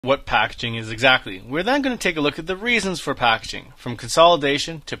what packaging is exactly. We're then going to take a look at the reasons for packaging, from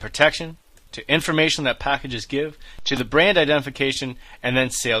consolidation to protection, to information that packages give, to the brand identification, and then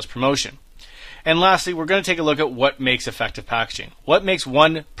sales promotion. And lastly, we're going to take a look at what makes effective packaging. What makes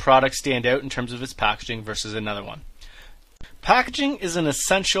one product stand out in terms of its packaging versus another one. Packaging is an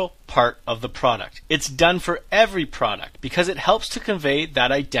essential part of the product. It's done for every product because it helps to convey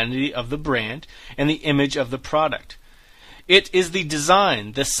that identity of the brand and the image of the product. It is the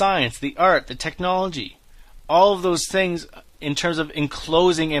design, the science, the art, the technology, all of those things in terms of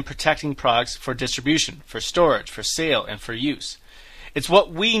enclosing and protecting products for distribution, for storage, for sale, and for use. It's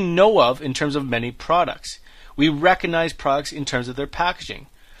what we know of in terms of many products. We recognize products in terms of their packaging.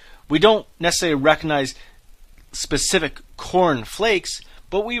 We don't necessarily recognize specific corn flakes,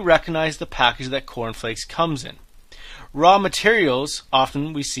 but we recognize the package that corn flakes comes in. Raw materials,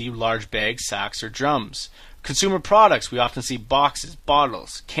 often we see large bags, sacks, or drums. Consumer products, we often see boxes,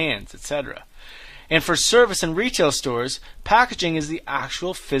 bottles, cans, etc. And for service and retail stores, packaging is the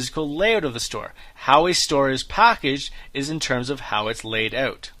actual physical layout of the store. How a store is packaged is in terms of how it's laid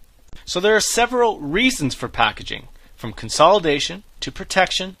out. So there are several reasons for packaging, from consolidation to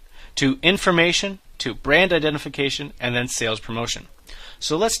protection to information to brand identification and then sales promotion.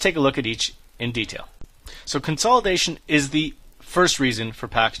 So let's take a look at each in detail. So consolidation is the first reason for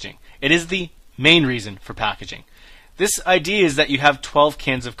packaging. It is the main reason for packaging. This idea is that you have 12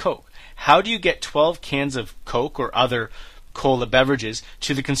 cans of Coke. How do you get 12 cans of Coke or other cola beverages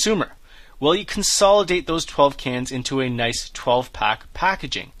to the consumer? Well, you consolidate those 12 cans into a nice 12-pack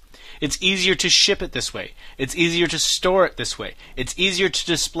packaging. It's easier to ship it this way. It's easier to store it this way. It's easier to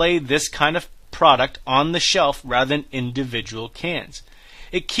display this kind of product on the shelf rather than individual cans.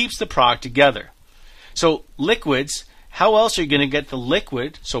 It keeps the product together. So liquids, how else are you going to get the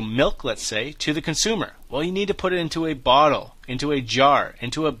liquid, so milk let's say, to the consumer? Well, you need to put it into a bottle, into a jar,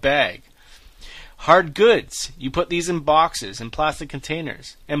 into a bag. Hard goods, you put these in boxes, in plastic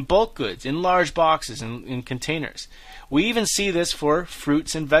containers, and bulk goods in large boxes and in containers. We even see this for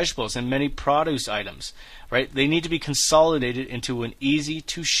fruits and vegetables and many produce items, right? They need to be consolidated into an easy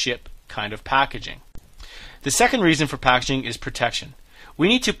to ship kind of packaging. The second reason for packaging is protection. We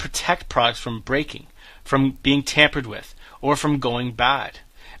need to protect products from breaking, from being tampered with, or from going bad.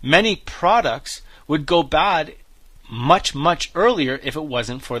 Many products would go bad much earlier if it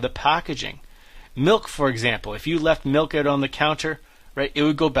wasn't for the packaging. Milk, for example, if you left milk out on the counter, right, it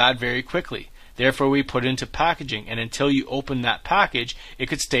would go bad very quickly. Therefore, we put it into packaging, and until you open that package, it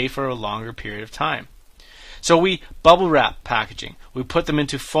could stay for a longer period of time. So we bubble wrap packaging. We put them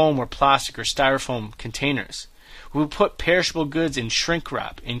into foam or plastic or styrofoam containers. We put perishable goods in shrink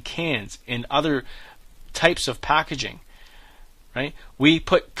wrap, in cans, in other types of packaging. Right? We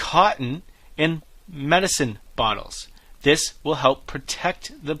put cotton in medicine bottles. This will help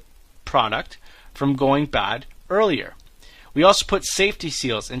protect the product from going bad earlier. We also put safety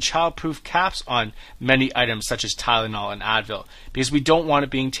seals and child-proof caps on many items such as Tylenol and Advil because we don't want it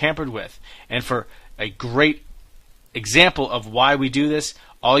being tampered with. And for a great example of why we do this,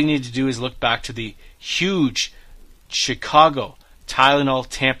 all you need to do is look back to the huge Chicago Tylenol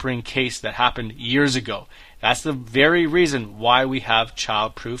tampering case that happened years ago. That's the very reason why we have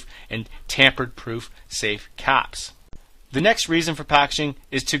child-proof and tampered-proof safe caps. The next reason for packaging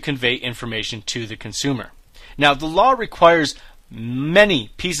is to convey information to the consumer. Now, the law requires many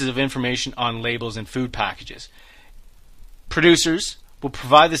pieces of information on labels and food packages. Producers will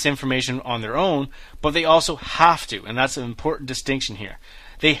provide this information on their own, but they also have to, and that's an important distinction here.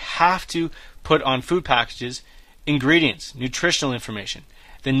 They have to put on food packages ingredients, nutritional information,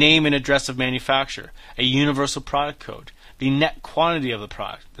 the name and address of manufacturer, a universal product code, the net quantity of the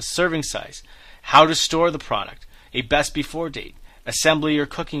product, the serving size, how to store the product, a best before date, assembly or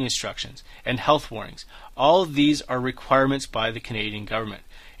cooking instructions, and health warnings. All of these are requirements by the Canadian government.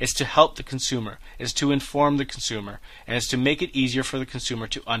 It's to help the consumer, it's to inform the consumer, and it's to make it easier for the consumer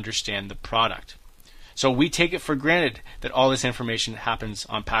to understand the product. So we take it for granted that all this information happens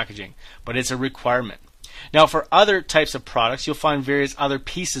on packaging, but it's a requirement. Now, for other types of products, you'll find various other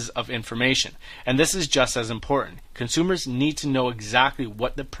pieces of information, and this is just as important. Consumers need to know exactly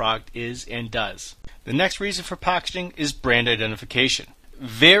what the product is and does. The next reason for packaging is brand identification.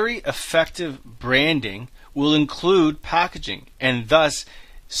 Very effective branding will include packaging, and thus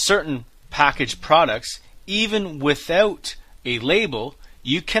certain packaged products, even without a label,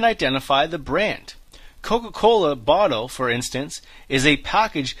 you can identify the brand. Coca-Cola bottle, for instance, is a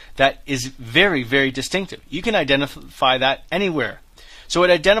package that is very, very distinctive. You can identify that anywhere. So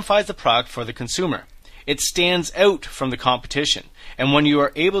it identifies the product for the consumer. It stands out from the competition. And when you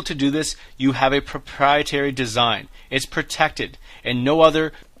are able to do this, you have a proprietary design. It's protected, and no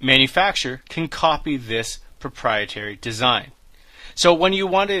other manufacturer can copy this proprietary design. So when you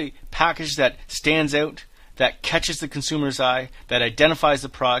want a package that stands out, that catches the consumer's eye, that identifies the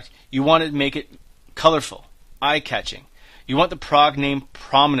product, you want to make it colorful, eye-catching. You want the product name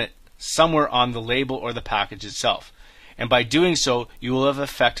prominent somewhere on the label or the package itself. And by doing so, you will have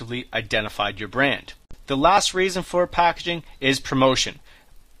effectively identified your brand. The last reason for packaging is promotion.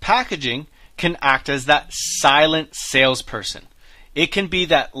 Packaging can act as that silent salesperson. It can be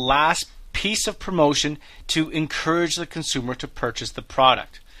that last piece of promotion to encourage the consumer to purchase the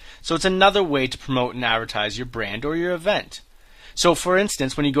product. So it's another way to promote and advertise your brand or your event. So for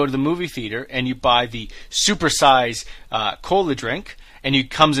instance, when you go to the movie theater and you buy the supersize cola drink, and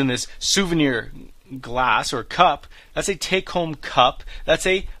it comes in this souvenir glass or cup, that's a take-home cup, that's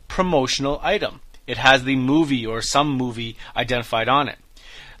a promotional item. It has the movie or some movie identified on it.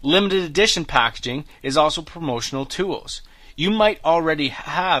 Limited edition packaging is also promotional tools. You might already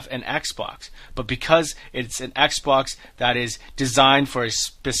have an Xbox, but because it's an Xbox that is designed for a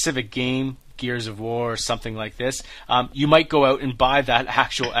specific game, Gears of War or something like this, you might go out and buy that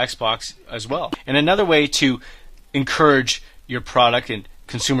actual Xbox as well. And another way to encourage your product and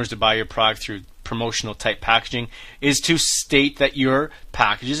consumers to buy your product through promotional type packaging is to state that your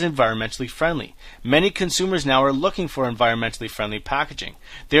package is environmentally friendly. Many consumers now are looking for environmentally friendly packaging.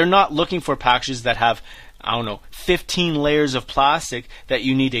 They're not looking for packages that have 15 layers of plastic that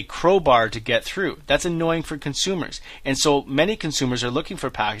you need a crowbar to get through. That's annoying for consumers. And so many consumers are looking for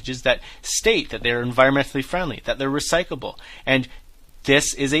packages that state that they're environmentally friendly, that they're recyclable. And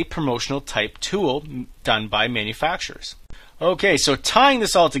this is a promotional type tool done by manufacturers. Okay, so tying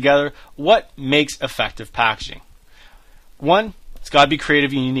this all together, what makes effective packaging? One, it's got to be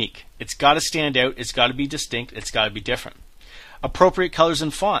creative and unique. It's got to stand out. It's got to be distinct. It's got to be different. Appropriate colors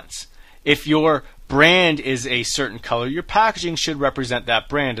and fonts. If your brand is a certain color, your packaging should represent that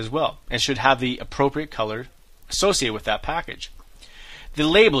brand as well and should have the appropriate color associated with that package. The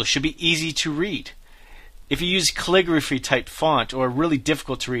label should be easy to read. If you use calligraphy type font or really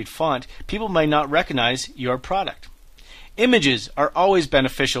difficult to read font, people might not recognize your product. Images are always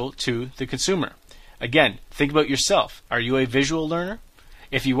beneficial to the consumer. Again, think about yourself. Are you a visual learner?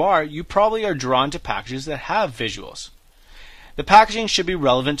 If you are, you probably are drawn to packages that have visuals. The packaging should be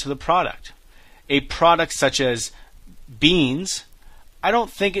relevant to the product. A product such as beans, I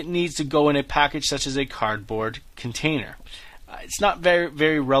don't think it needs to go in a package such as a cardboard container. It's not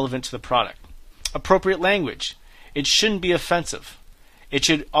very relevant to the product. Appropriate language. It shouldn't be offensive. It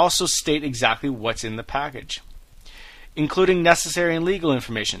should also state exactly what's in the package. Including necessary and legal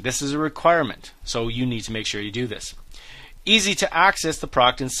information. This is a requirement, so you need to make sure you do this. Easy to access the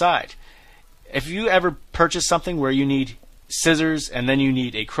product inside. If you ever purchase something where you need scissors and then you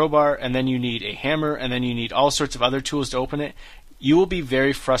need a crowbar and then you need a hammer and then you need all sorts of other tools to open it, you will be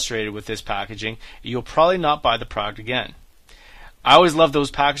very frustrated with this packaging. You'll probably not buy the product again. I always love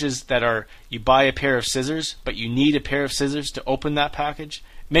those packages that are you buy a pair of scissors but you need a pair of scissors to open that package.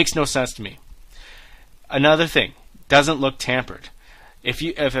 Makes no sense to me. Another thing, doesn't look tampered.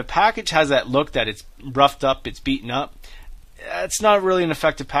 If a package has that look that it's roughed up, it's beaten up, it's not really an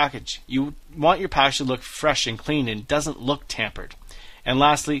effective package. You want your package to look fresh and clean and doesn't look tampered. And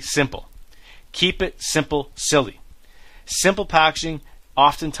lastly, simple. Keep it simple, silly. Simple packaging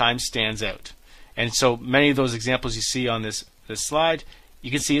oftentimes stands out. And so many of those examples you see on this slide, you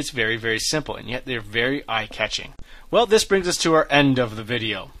can see it's very simple, and yet they're very eye-catching. Well, this brings us to our end of the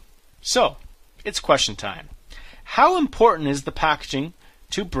video. So, it's question time. How important is the packaging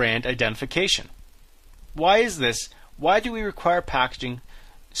to brand identification? Why is this? Why do we require packaging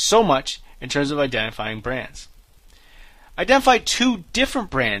so much in terms of identifying brands? Identify two different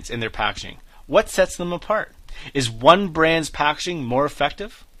brands in their packaging. What sets them apart? Is one brand's packaging more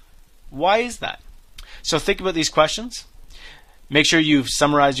effective? Why is that? So think about these questions. Make sure you've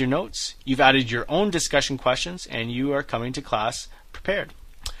summarized your notes, you've added your own discussion questions, and you are coming to class prepared.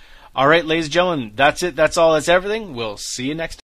 All right, ladies and gentlemen, that's it. That's all. That's everything. We'll see you next time.